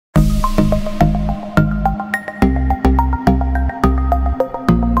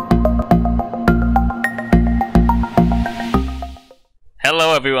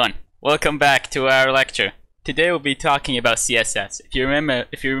everyone, welcome back to our lecture. Today we'll be talking about CSS. If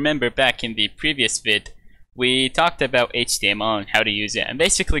you remember back in the previous vid, we talked about HTML and how to use it, and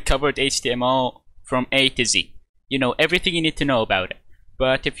basically covered HTML from A to Z. You know, everything you need to know about it.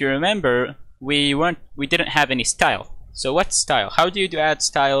 But if you remember, we didn't have any style. So what's style? How do you add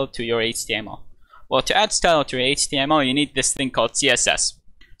style to your HTML? Well, to add style to your HTML, you need this thing called CSS.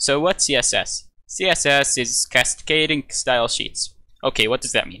 So what's CSS? CSS is cascading style sheets. Okay, what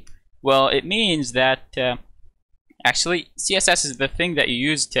does that mean? Well, it means that actually CSS is the thing that you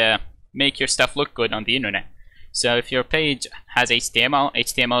use to make your stuff look good on the internet. So if your page has HTML,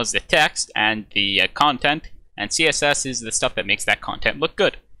 HTML is the text and the content, and CSS is the stuff that makes that content look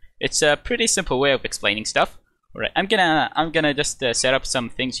good. It's a pretty simple way of explaining stuff. All right, I'm gonna just set up some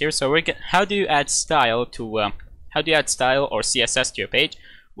things here. So how do you add style to how do you add style or CSS to your page?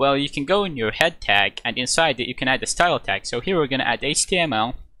 Well, you can go in your head tag, and inside it you can add a style tag. So here we're going to add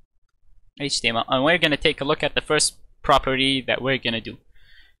HTML, and we're going to take a look at the first property that we're going to do.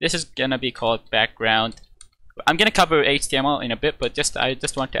 This is going to be called background. I'm going to cover HTML in a bit, but I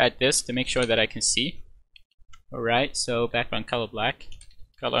just want to add this to make sure that I can see. Alright, so background color black,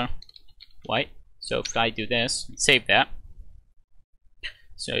 color white. So if I do this and save that,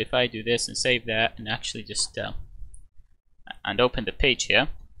 so if I do this and save that and actually just and open the page here.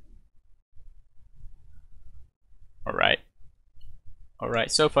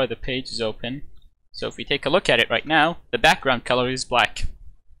 Alright, so far the page is open. So if we take a look at it right now, the background color is black.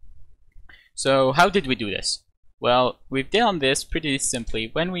 So how did we do this? Well, we've done this pretty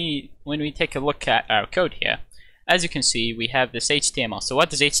simply. When we take a look at our code here, as you can see, we have this HTML. So what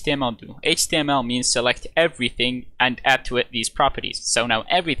does HTML do? HTML means select everything and add to it these properties. So now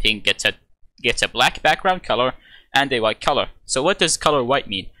everything gets a black background color and a white color. So what does color white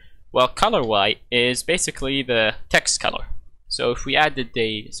mean? Well, color white is basically the text color. So if we added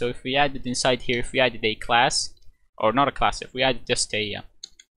inside here, if we added a class, or not a class, if we added just a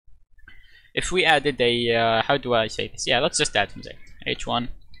how do I say this? Yeah, let's just add something. H1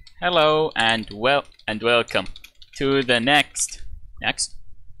 hello and welcome to the next.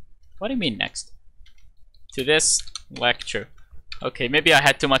 What do you mean next? To this lecture. Okay, maybe I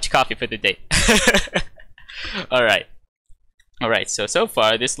had too much coffee for the day. Alright, so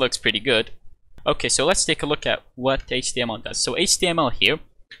far this looks pretty good. Okay, so let's take a look at what HTML does. So HTML here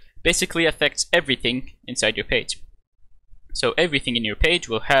basically affects everything inside your page. So everything in your page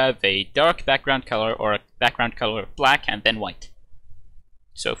will have a dark background color or a background color of black and then white.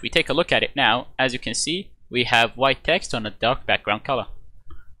 So if we take a look at it now, as you can see, we have white text on a dark background color.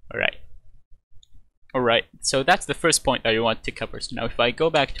 Alright, so that's the first point that you want to cover. So now if I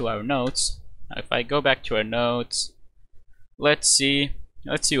go back to our notes, let's see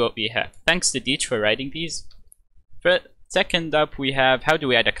what we have. Thanks to Deech for writing these. Second up, we have how do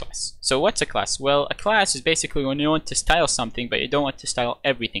we add a class. So what's a class? Well, a class is basically when you want to style something, but you don't want to style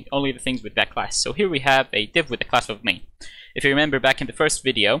everything, only the things with that class. So here we have a div with a class of main. If you remember back in the first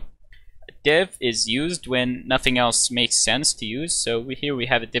video, div is used when nothing else makes sense to use. So here we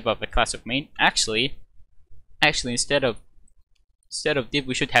have a div of a class of main. Actually, instead of div,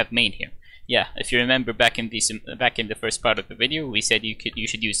 we should have main here. Yeah, if you remember back in the first part of the video, we said you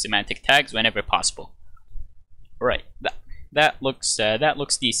should use semantic tags whenever possible. Right, that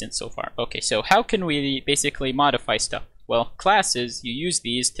looks decent so far. Okay, so how can we basically modify stuff? Well, classes, you use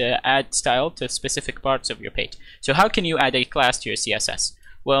these to add style to specific parts of your page. So how can you add a class to your CSS?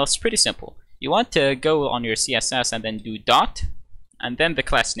 Well, it's pretty simple. You want to go on your CSS and then do dot and then the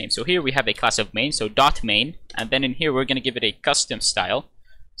class name. So here we have a class of main, so dot main, and then in here we're going to give it a custom style.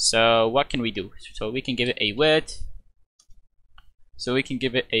 So what can we do? So we can give it a width. So we can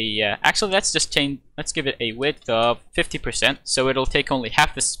give it a actually let's give it a width of 50%, so it'll take only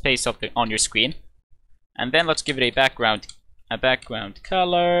half the space on your screen. And then let's give it a background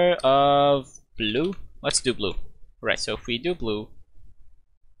color of blue. Let's do blue. Right, so if we do blue,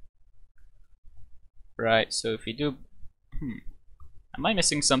 right, so if we do am I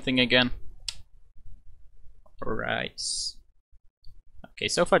missing something again? Right. Okay,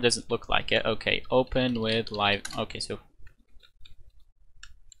 so far doesn't look like it. Okay, open with live. Okay, so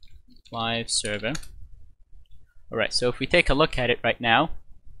live server. Alright, so if we take a look at it right now.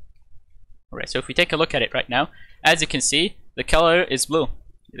 As you can see, the color is blue.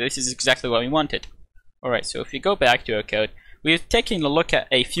 This is exactly what we wanted. Alright, so if you go back to our code, we've taken a look at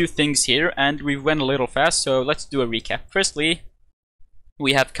a few things here and we went a little fast, so let's do a recap. Firstly,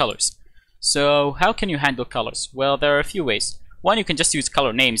 we have colors. So how can you handle colors? Well, there are a few ways. One, you can just use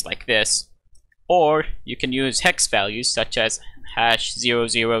color names like this, or you can use hex values such as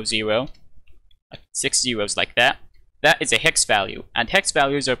 #000, 6 zeros like that, that is a hex value. And hex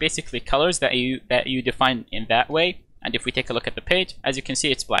values are basically colors that you define in that way. And if we take a look at the page, as you can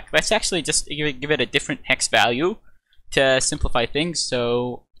see, it's black. Let's actually just give it a different hex value to simplify things.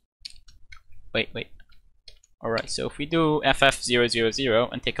 So wait. Alright, so if we do FF000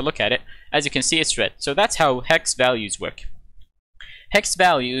 and take a look at it, as you can see, it's red. So that's how hex values work. Hex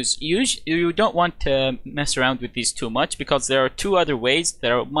values, you don't want to mess around with these too much, because there are two other ways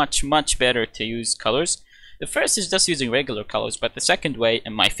that are much better to use colors. The first is just using regular colors, but the second way,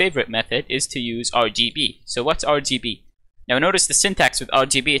 and my favorite method, is to use RGB. So what's RGB? Now notice the syntax with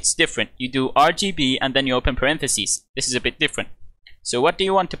RGB, it's different. You do RGB and then you open parentheses. This is a bit different. So what do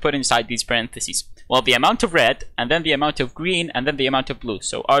you want to put inside these parentheses? Well, the amount of red, and then the amount of green, and then the amount of blue.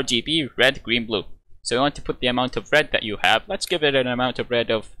 So RGB, red, green, blue. So you want to put the amount of red that you have. Let's give it an amount of red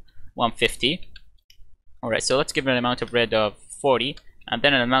of 150. Alright, so let's give it an amount of red of 40, and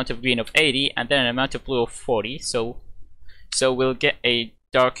then an amount of green of 80, and then an amount of blue of 40. So we'll get a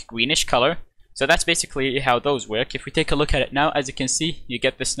dark greenish color. So that's basically how those work. If we take a look at it now, as you can see, you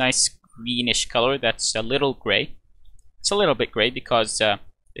get this nice greenish color that's a little gray. It's a little bit gray because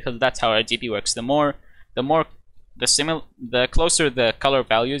that's how RGB works. The closer the color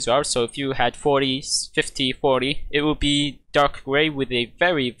values are. So if you had 40, 50, 40, it will be dark gray with a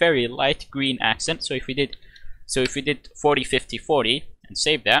very light green accent. So if we did 40, 50, 40 and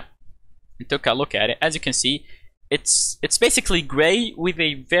save that and took a look at it, as you can see, it's basically gray with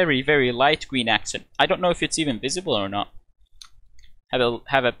a very light green accent. I don't know if it's even visible or not.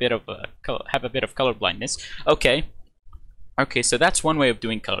 Have a bit of color blindness. Okay, so that's one way of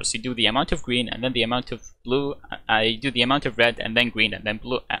doing colors. You do the amount of green and then the amount of blue. I do the amount of red and then green and then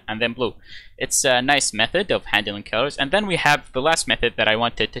blue It's a nice method of handling colors. And then we have the last method that I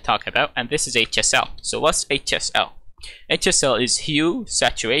wanted to talk about, and this is HSL. So what's HSL? HSL is hue,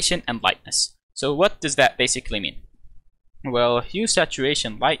 saturation, and lightness. So what does that basically mean? Well, hue,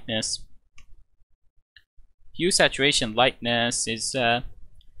 saturation, lightness is a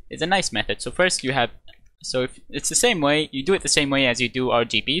nice method. So first you have, if it's the same way, you do it the same way as you do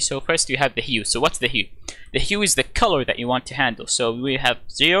RGB. So first you have the hue. So what's the hue? The hue is the color that you want to handle. So we have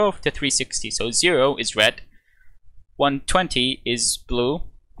 0 to 360. So 0 is red, 120 is blue,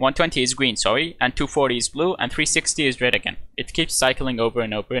 120 is green, sorry, and 240 is blue, and 360 is red again. It keeps cycling over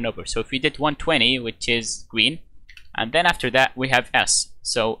and over and over. So if we did 120, which is green, and then after that we have S.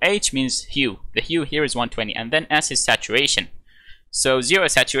 So H means hue. The hue here is 120, and then S is saturation. So 0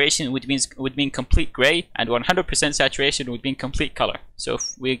 saturation would mean complete gray, and 100% saturation would mean complete color. So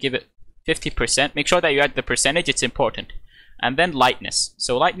if we give it 50%, make sure that you add the percentage, it's important. And then lightness.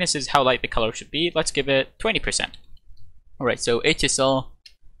 So lightness is how light the color should be. Let's give it 20%. Alright, so HSL.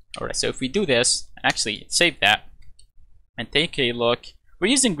 Alright, so if we do this, actually save that, and take a look. We're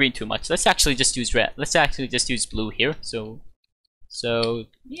using green too much. Let's actually just use red. Let's actually just use blue here. So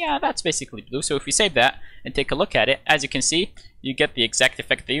yeah, that's basically blue. So if we save that and take a look at it, as you can see, you get the exact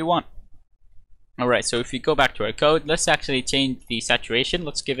effect that you want. Alright, so if we go back to our code, let's actually change the saturation.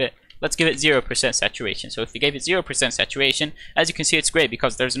 Let's give it 0% saturation. So if we gave it 0% saturation, as you can see, it's gray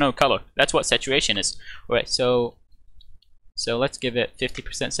because there's no color. That's what saturation is. Alright, so let's give it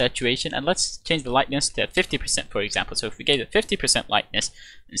 50% saturation, and let's change the lightness to 50%, for example. So if we gave it 50% lightness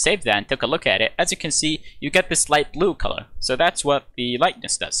and save that and took a look at it, as you can see, you get this light blue color. So that's what the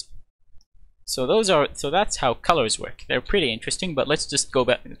lightness does. So that's how colors work. They're pretty interesting, but let's just go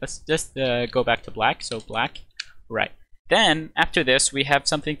back. Go back to black. So black, right? Then after this, we have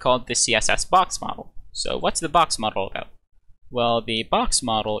something called the CSS box model. So what's the box model about? Well, the box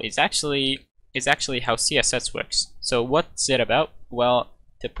model is actually how CSS works. So what's it about? Well,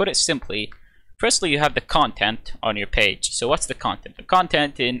 to put it simply, firstly you have the content on your page. So what's the content? The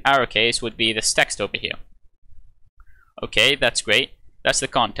content in our case would be this text over here. Okay, that's great. That's the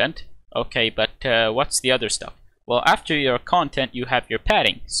content. Okay, but what's the other stuff? Well, after your content you have your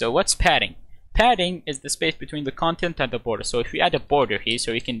padding. So what's padding? Padding is the space between the content and the border. So if we add a border here,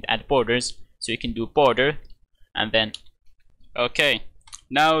 so you can add borders, so you can do border, and then, okay.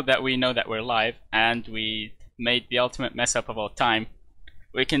 Now that we know that we're live and we made the ultimate mess up of all time,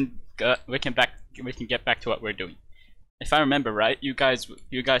 we can get back to what we're doing. If I remember right, you guys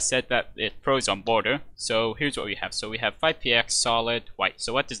said that it froze on border. So here's what we have. So we have 5px solid white.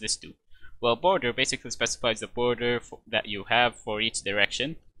 So what does this do? Well, border basically specifies the border that you have for each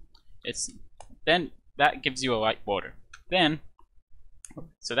direction. Then that gives you a white border.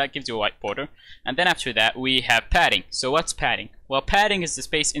 So that gives you a white border. And then after that we have padding. So what's padding? Well, padding is the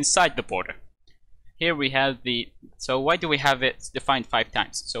space inside the border. Here we have so why do we have it defined 5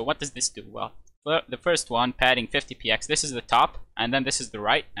 times? So what does this do? Well, the first one, padding 50px, this is the top, and then this is the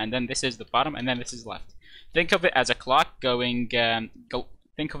right, and then this is the bottom, and then this is left. Think of it as a clock going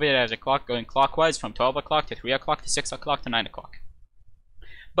think of it as a clock going clockwise from 12 o'clock to 3 o'clock to 6 o'clock to 9 o'clock.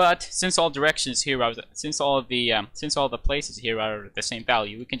 But since all directions here are since all the places here are the same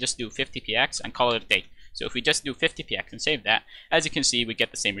value, we can just do 50px and call it a day. So if we just do 50px and save that, as you can see, we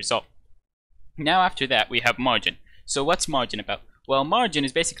get the same result. Now after that, we have margin. So what's margin about? Well, margin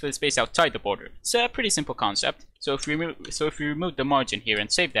is basically the space outside the border. It's a pretty simple concept. So if we remove the margin here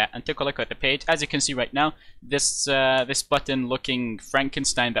and save that and take a look at the page, as you can see right now, this button-looking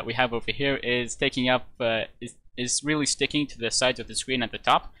Frankenstein that we have over here is taking up is really sticking to the sides of the screen at the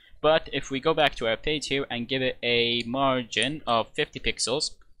top. But if we go back to our page here and give it a margin of 50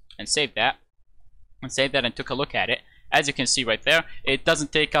 pixels and save that and took a look at it, as you can see right there, it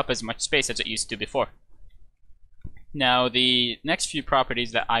doesn't take up as much space as it used to before. Now the next few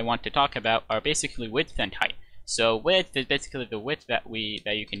properties that I want to talk about are basically width and height. So width is basically the width that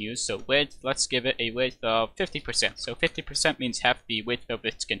you can use. So width, let's give it a width of 50%. So 50% means half the width of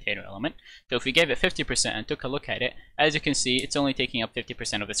its container element. So if we gave it 50% and took a look at it, as you can see, it's only taking up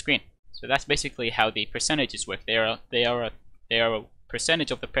 50% of the screen. So that's basically how the percentages work. They are a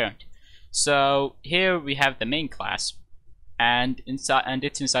percentage of the parent. So here we have the main class, and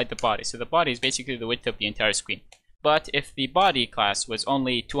it's inside the body. So the body is basically the width of the entire screen. But if the body class was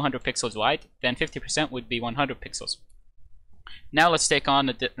only 200 pixels wide, then 50% would be 100 pixels. Now let's take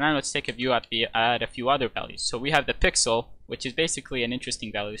a view at a few other values. So we have the pixel, which is basically an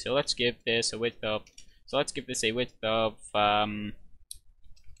interesting value. So let's give this a width of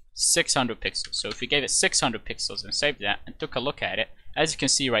 600 pixels. So if we gave it 600 pixels and saved that and took a look at it, as you can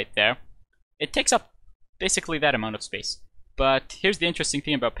see right there, it takes up basically that amount of space. But here's the interesting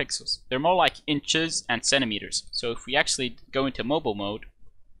thing about pixels. They're more like inches and centimeters. So if we actually go into mobile mode,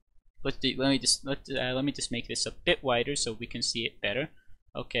 let me just make this a bit wider so we can see it better.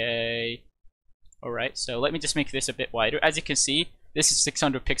 Okay. Alright, so let me just make this a bit wider. As you can see, this is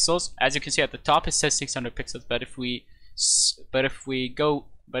 600 pixels. As you can see at the top, it says 600 pixels. But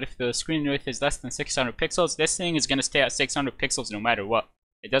if the screen width is less than 600 pixels, this thing is going to stay at 600 pixels no matter what.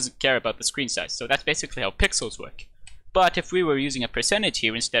 It doesn't care about the screen size. So that's basically how pixels work. But if we were using a percentage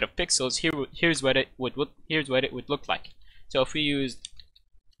here instead of pixels, here's what it would look like. So if we used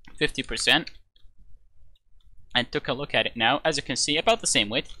 50% and took a look at it now, as you can see, about the same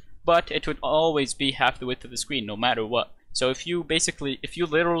width, but it would always be half the width of the screen no matter what. So if you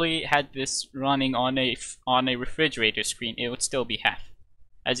literally had this running on a refrigerator screen, it would still be half.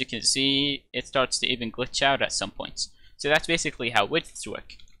 As you can see, it starts to even glitch out at some points. So that's basically how widths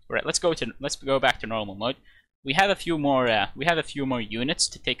work. Alright, let's go back to normal mode. We have a few more units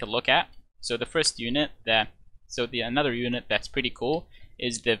to take a look at. So the first unit another unit that's pretty cool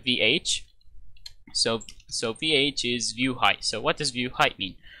is the VH. So VH is view height. So what does view height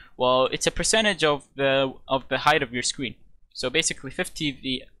mean? Well, it's a percentage of the height of your screen. So basically 50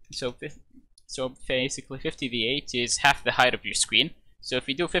 VH is half the height of your screen. So if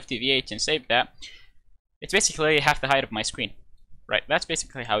we do 50 VH and save that, it's basically half the height of my screen. Right, that's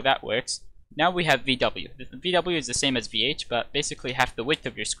basically how that works. Now we have VW. VW is the same as VH, but basically half the width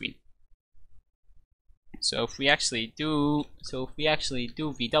of your screen. So if we actually do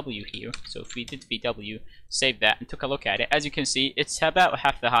VW here, so if we did VW, save that, and took a look at it, as you can see, it's about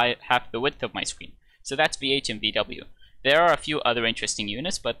half the width of my screen. So that's VH and VW. There are a few other interesting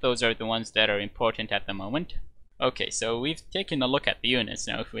units, but those are the ones that are important at the moment. Okay, so we've taken a look at the units.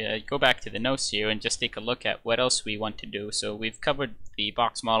 Now if we go back to the notes here and just take a look at what else we want to do. So we've covered the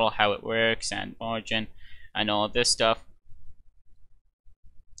box model, how it works, and margin, and all this stuff.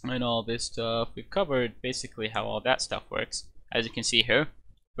 We've covered basically how all that stuff works. As you can see here,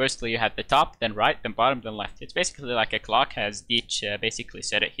 firstly you have the top, then right, then bottom, then left. It's basically like a clock, as Deech basically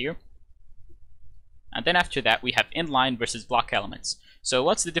said it here. And then after that we have inline versus block elements. So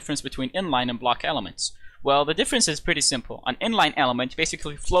what's the difference between inline and block elements? Well, the difference is pretty simple. An inline element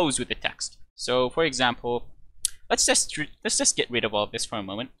basically flows with the text. So, for example, let's just get rid of all this for a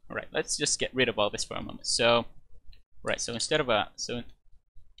moment. All right, let's just get rid of all this for a moment. So, right, so instead of that,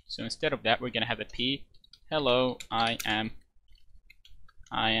 we're gonna have a P. Hello, I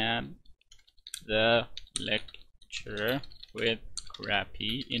am the lecturer with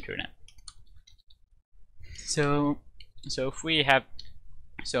crappy internet. So if we have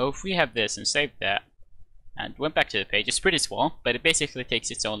this and save that, and went back to the page, it's pretty small, but it basically takes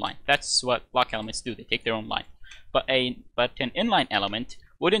its own line. That's what block elements do, they take their own line. But an inline element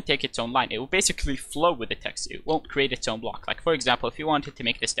wouldn't take its own line, it will basically flow with the text, it won't create its own block. Like for example, if you wanted to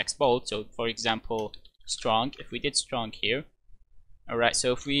make this text bold, so for example, strong, if we did strong here, alright,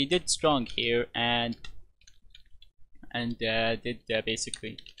 so if we did strong here and did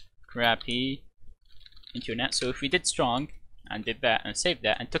basically crappy internet. So if we did strong and did that and saved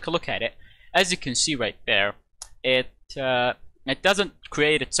that and took a look at it, as you can see right there, it doesn't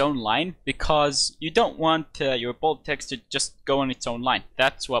create its own line because you don't want your bold text to just go on its own line.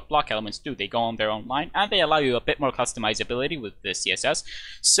 That's what block elements do. They go on their own line and they allow you a bit more customizability with the CSS.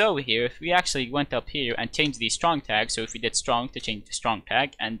 So here, if we actually went up here and changed the strong tag, so if we did strong to change the strong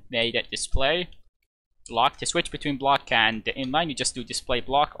tag and made it display block, to switch between block and inline, you just do display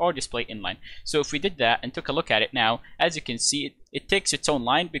block or display inline. So if we did that and took a look at it now, as you can see, it takes its own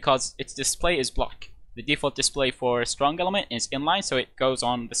line because its display is block. The default display for strong element is inline, so it goes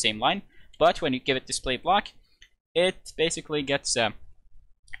on the same line. But when you give it display block, it basically gets it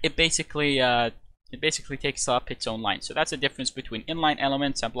basically takes up its own line. So that's the difference between inline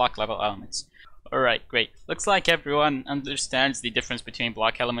elements and block level elements. Alright, great. Looks like everyone understands the difference between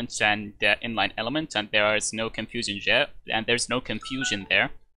block elements and inline elements, and there is no confusion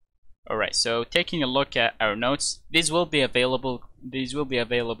there. Alright, so taking a look at our notes, these will be available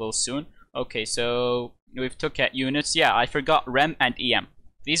soon. Okay, so we've took at units. Yeah, I forgot rem and em.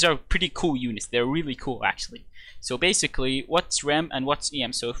 These are pretty cool units. They're really cool, actually. So basically, what's rem and what's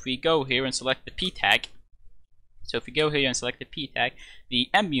em? So if we go here and select the p tag, the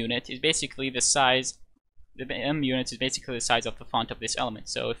m unit is basically the size. The m unit is basically the size of the font of this element.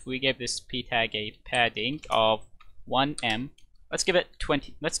 So if we give this p tag a padding of 1m, let's give it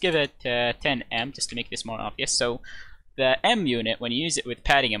 20. Let's give it 10m just to make this more obvious. So the M unit, when you use it with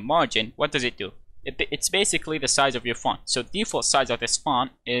padding and margin, what does it do? It's basically the size of your font. So default size of this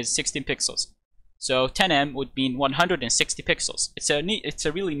font is 16 pixels. So 10M would mean 160 pixels. It's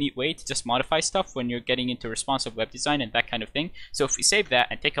a really neat way to just modify stuff when you're getting into responsive web design and that kind of thing. So if we save that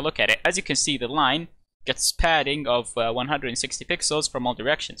and take a look at it, as you can see, the line gets padding of 160 pixels from all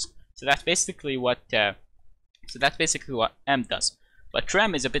directions. So that's basically what M does. But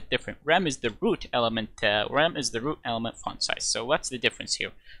rem is a bit different. Rem is the root element. Font size. So what's the difference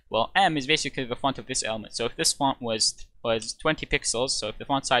here? Well, M is basically the font of this element. So if this font was 20 pixels, so if the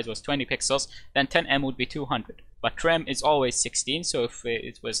font size was 20 pixels, then 10M would be 200. But rem is always 16. So if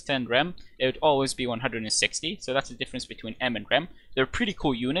it was 10 rem, it would always be 160. So that's the difference between M and rem. They're pretty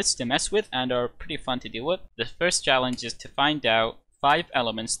cool units to mess with and are pretty fun to deal with. The first challenge is to find out 5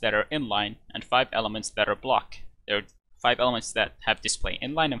 elements that are inline and 5 elements that are block. There are 5 elements that have display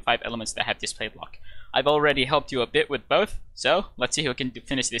inline and 5 elements that have display block. I've already helped you a bit with both, so let's see who can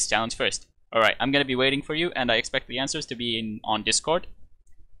finish this challenge first. Alright, I'm gonna be waiting for you, and I expect the answers to be on Discord.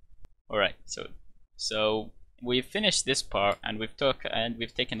 Alright, so we've finished this part, and we've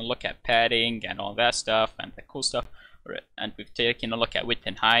taken a look at padding and all that stuff and the cool stuff. Alright, and we've taken a look at width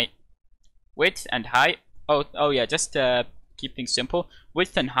and height. Width and height. Oh yeah, just keep things simple.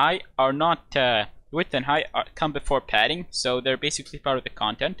 Width and height are not. Width and height come before padding, so they're basically part of the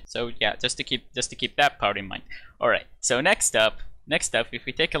content. So yeah, just to keep that part in mind. All right. So next up, if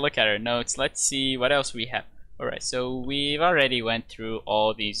we take a look at our notes, let's see what else we have. All right. So we've already went through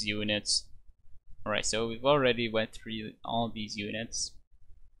all these units.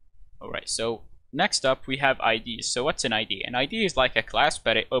 All right. So next up we have IDs. So what's an ID? An ID is like a class,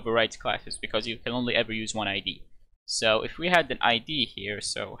 but it overrides classes because you can only ever use one ID. So if we had an ID here,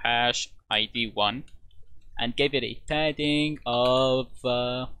 so hash ID1, and gave it a padding of,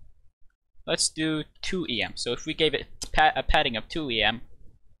 let's do 2em. So if we gave it a padding of 2em,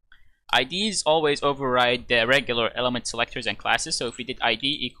 IDs always override the regular element selectors and classes. So if we did ID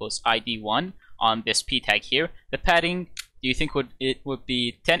equals ID1 on this p tag here, the padding, do you think it would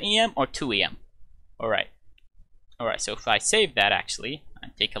be 10em or 2em? Alright, so if I save that actually,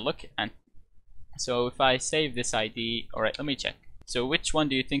 and take a look, and so if I save this ID, alright, let me check. So which one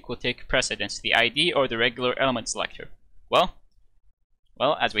do you think will take precedence, the ID or the regular element selector? Well,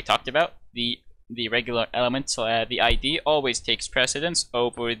 as we talked about, the regular element, the ID always takes precedence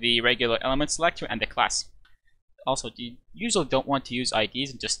over the regular element selector and the class. Also, you usually don't want to use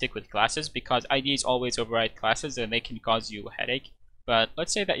IDs and just stick with classes because IDs always override classes and they can cause you a headache. But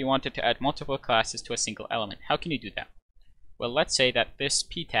let's say that you wanted to add multiple classes to a single element. How can you do that? Well, let's say that this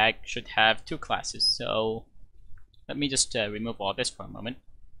p tag should have 2 classes. So let me just remove all this for a moment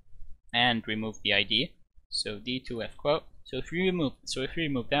and remove the ID. So d2f quote. So if you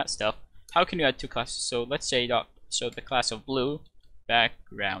remove that stuff, how can you add 2 classes? So let's say the class of blue,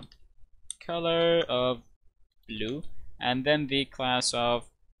 background color of blue, and then the class of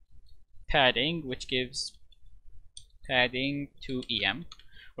padding, which gives padding 2em.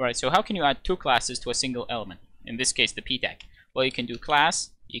 Alright, so how can you add 2 classes to a single element? In this case, the p tag. Well, you can do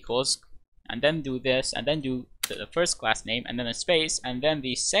class equals, and then do this, and then do the first class name, and then a space, and then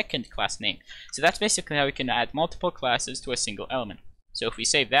the second class name. So that's basically how we can add multiple classes to a single element. So if we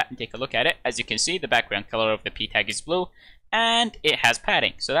save that and take a look at it, as you can see, the background color of the p tag is blue, and it has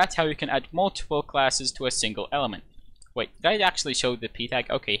padding. So that's how you can add multiple classes to a single element. Wait, did I actually show the p tag?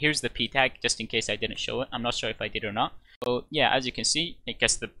 Okay, here's the p tag, just in case I didn't show it. I'm not sure if I did or not. So yeah, as you can see, it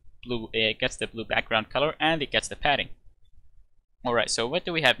gets the blue background color, and it gets the padding. Alright, so what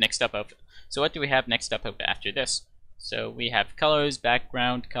do we have next up after this? So we have colors,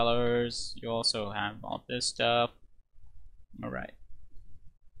 background colors. You also have all this stuff.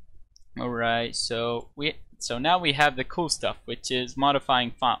 Alright, so now we have the cool stuff, which is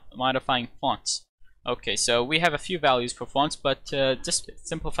modifying fonts. Okay, so we have a few values for fonts, but just to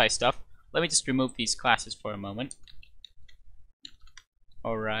simplify stuff, let me just remove these classes for a moment.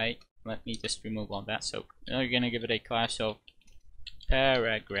 Alright, let me just remove all that. So we're gonna give it a class of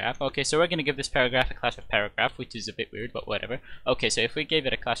paragraph. Okay, so we're gonna give this paragraph a class of paragraph, which is a bit weird, but whatever. Okay, so if we gave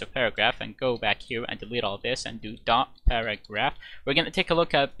it a class of paragraph and go back here and delete all this and do dot paragraph, we're gonna take a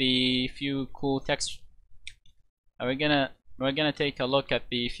look at the few cool text. We're gonna take a look at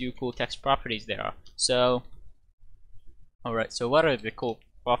the few cool text properties there are. So, alright, so what are the cool?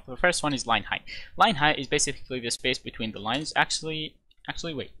 Well, the first one is line height. Line height is basically the space between the lines. Actually,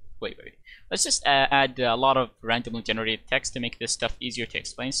 wait. Let's just add a lot of randomly generated text to make this stuff easier to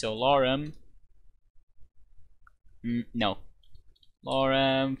explain. So lorem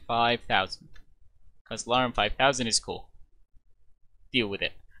 5000, because lorem 5000 is cool. Deal with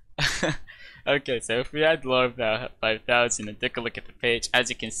it. Okay, so if we add lorem 5000 and take a look at the page,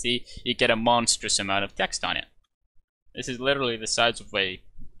 as you can see, you get a monstrous amount of text on it. This is literally the size of a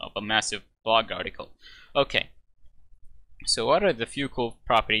massive blog article. Okay. So what are the few cool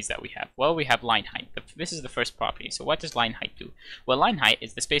properties that we have? Well, we have line height. This is the first property. So what does line height do? Well, line height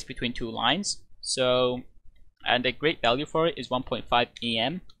is the space between two lines. So, and a great value for it is 1.5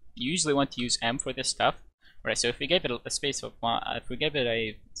 em. You usually want to use em for this stuff. Right, so if we gave it a space of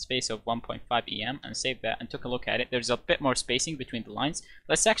 1.5 em and save that and took a look at it, there's a bit more spacing between the lines.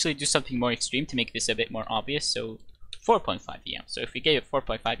 Let's actually do something more extreme to make this a bit more obvious. So 4.5 em. So if we gave it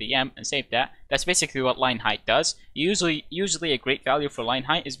 4.5 em and save that, that's basically what line height does. Usually a great value for line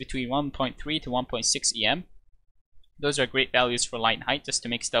height is between 1.3 to 1.6 em. Those are great values for line height, just to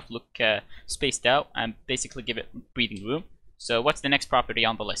make stuff look spaced out and basically give it breathing room. So what's the next property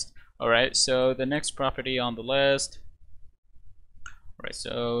on the list? Alright, so the next property on the list.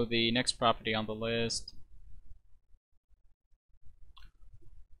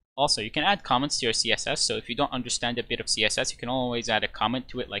 Also, you can add comments to your CSS, so if you don't understand a bit of CSS, you can always add a comment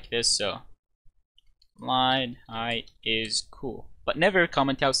to it like this. So, line height is cool. But never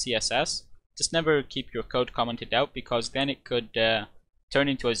comment out CSS. Just never keep your code commented out, because then it could turn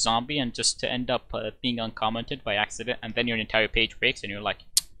into a zombie and just end up being uncommented by accident, and then your entire page breaks and you're like,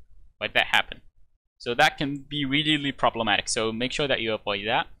 why'd that happen? So that can be really problematic, so make sure that you avoid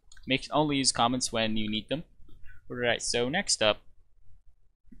that. Only use comments when you need them. Alright, so next up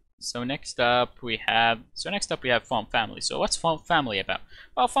we have font family. So what's font family about?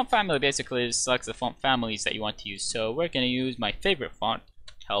 Well, font family basically selects the font families that you want to use. So we're going to use my favorite font,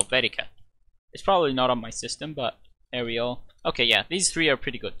 Helvetica. It's probably not on my system, but Arial. Okay, yeah, these three are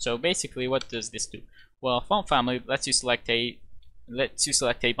pretty good. So basically, what does this do? Well, font family lets you select a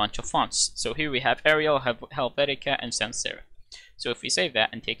bunch of fonts. So here we have Arial, Helvetica, and Sans Serif. So if we save that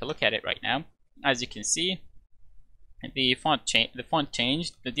and take a look at it right now, as you can see, the font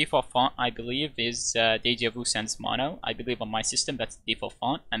changed. The default font, I believe, is Deja Vu Sans Mono. I believe on my system that's the default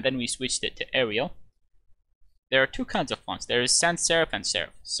font, and then we switched it to Arial. There are two kinds of fonts. There is sans serif and serif.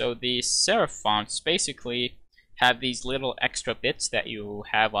 So the serif fonts basically have these little extra bits that you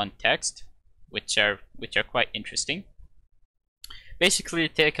have on text, which are quite interesting. Basically,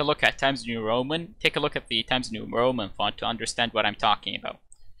 take a look at Times New Roman. Take a look at the Times New Roman font to understand what I'm talking about.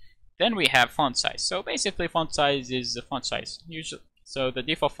 Then we have font size. So basically, font size is the font size. Usually, so the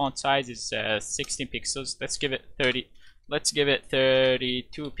default font size is 16 pixels. Let's give it 30. Let's give it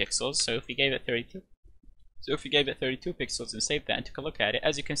 32 pixels. So if we gave it 32 pixels and saved that and took a look at it,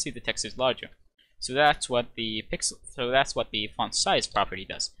 as you can see, the text is larger. So that's what the font size property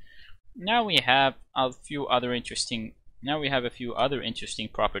does. Now we have a few other interesting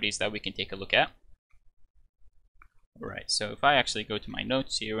properties that we can take a look at. Alright, so if I actually go to my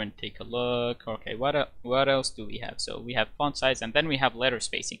notes here and take a look, okay, what else do we have? So we have font size, and then we have letter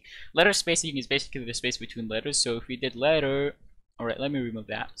spacing. Letter spacing is basically the space between letters. So if we did letter, alright, let me remove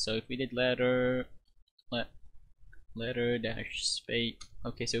that. So if we did letter dash space,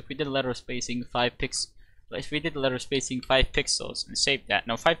 okay, so if we did letter spacing 5 pixels, and save that.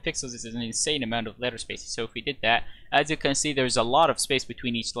 Now 5 pixels is an insane amount of letter spacing. So if we did that, as you can see, there's a lot of space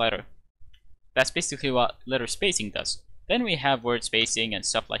between each letter. That's basically what letter spacing does. Then we have word spacing and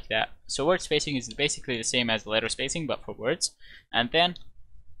stuff like that. So word spacing is basically the same as letter spacing, but for words. And then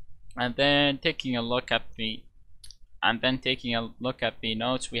taking a look at the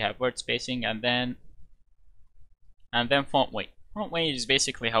notes, we have word spacing, and then font weight. Font weight is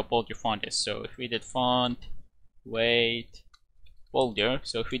basically how bold your font is. So if we did font weight bolder,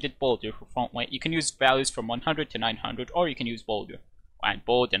 so if we did bolder for font weight, you can use values from 100 to 900, or you can use bolder and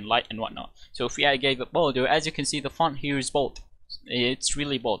bold and light and whatnot. So if I gave it bolder, as you can see, the font here is bold. It's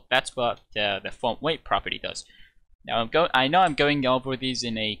really bold. That's what the font weight property does. Now I know I'm going over these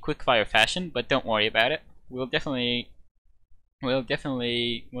in a quick-fire fashion, but don't worry about it. We'll definitely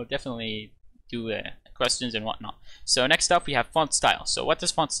do questions and whatnot. So next up we have font style. So what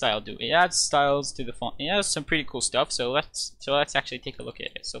does font style do? It adds styles to the font. It has some pretty cool stuff. So let's actually take a look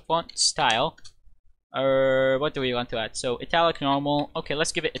at it. So font style, or what do we want to add? So italic, normal. Okay,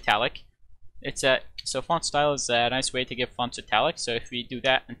 let's give it italic. So font style is a nice way to give fonts italic. So if we do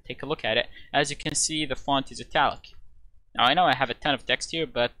that and take a look at it, as you can see, the font is italic. Now I know I have a ton of text here,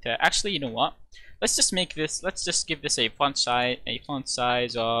 but actually, you know what? Let's just give this a font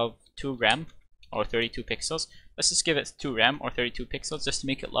size of 2 rem or 32 pixels. Let's just give it 2 rem or 32 pixels just to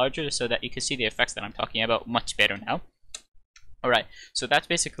make it larger, so that you can see the effects that I'm talking about much better now. Alright, so that's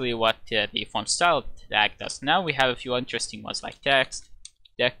basically what the font style tag does. Now we have a few interesting ones like text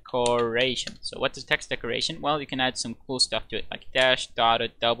decoration. So what is text decoration? Well, you can add some cool stuff to it, like dash,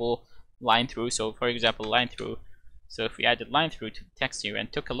 dotted, double, line through. So for example, line through. So if we added line through to the text here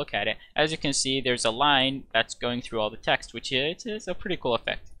and took a look at it, as you can see, there's a line that's going through all the text, which is a pretty cool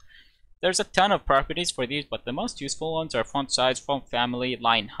effect. There's a ton of properties for these, but the most useful ones are font size, font family,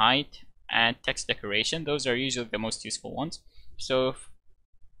 line height, and text decoration. Those are usually the most useful ones. So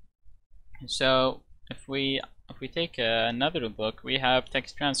if we take another look, we have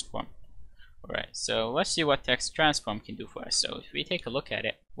text transform. Alright, so let's see what text transform can do for us. So if we take a look at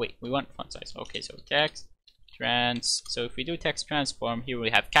it, wait, we want font size. Okay, so text trans. So if we do text transform, here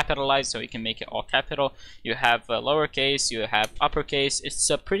we have capitalized, so you can make it all capital. You have lowercase, you have uppercase. It's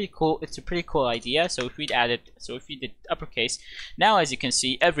a pretty cool idea. So if we did uppercase, now as you can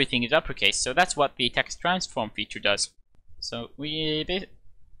see, everything is uppercase. So that's what the text transform feature does. So we're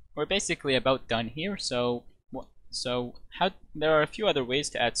basically about done here. So there are a few other ways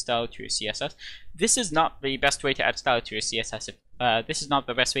to add style to your CSS. This is not the best way to add style to your CSS. This is not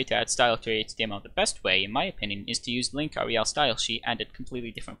the best way to add style to your HTML. The best way, in my opinion, is to use link rel style sheet and a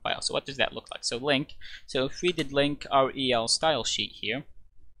completely different file. So what does that look like? So link. So if we did link rel style sheet here,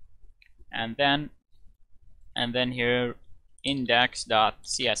 and then here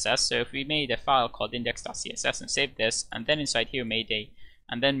index.css. So if we made a file called index.css and saved this, and then inside here made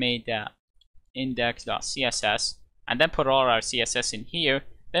index.css, and then put all our CSS in here,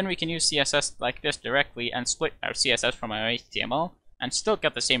 then we can use CSS like this directly and split our CSS from our HTML and still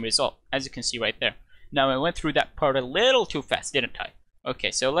get the same result, as you can see right there. Now I went through that part a little too fast, didn't I?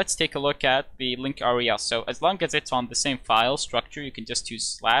 Okay, so let's take a look at the link rel. So as long as it's on the same file structure, you can just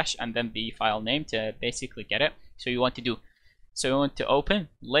use slash and then the file name to basically get it. So you want to open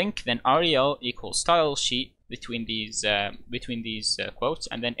link, then rel equals style sheet between these quotes,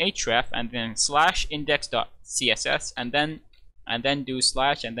 and then href, and then slash index.css, and then do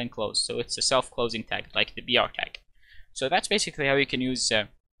slash and then close. So it's a self-closing tag like the br tag. So that's basically how you can use. So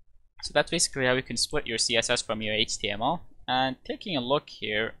that's basically how you can split your CSS from your HTML. And taking a look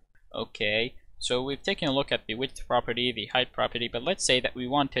here, okay. So we've taken a look at the width property, the height property, but let's say that we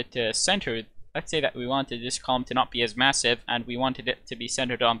wanted to center. Let's say that we wanted this column to not be as massive, and we wanted it to be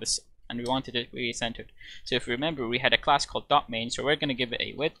centered on this. And we wanted it to be centered. So if you remember, we had a class called .main, so we're going to give it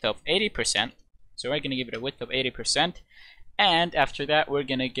a width of 80%. So we're going to give it a width of 80%. And after that, we're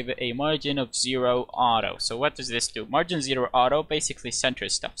going to give it a margin of 0 auto. So what does this do? Margin 0 auto basically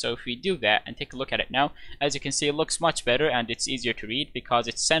centers stuff. So if we do that and take a look at it now, as you can see, it looks much better and it's easier to read because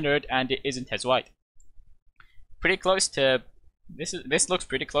it's centered and it isn't as wide. Pretty close to, this looks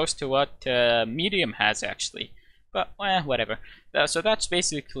pretty close to what Medium has actually. But whatever. So that's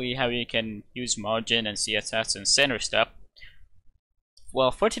basically how you can use margin and CSS and center stuff.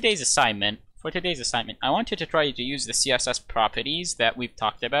 Well, for today's assignment, I want you to try to use the CSS properties that we've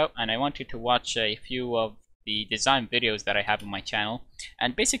talked about, and I want you to watch a few of the design videos that I have on my channel,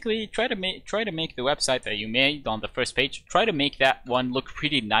 and basically try to make the website that you made on the first page. Try to make that one look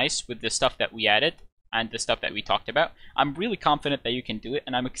pretty nice with the stuff that we added and the stuff that we talked about. I'm really confident that you can do it,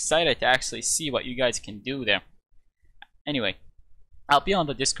 and I'm excited to actually see what you guys can do there. Anyway, I'll be on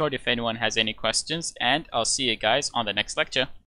the Discord if anyone has any questions, and I'll see you guys on the next lecture.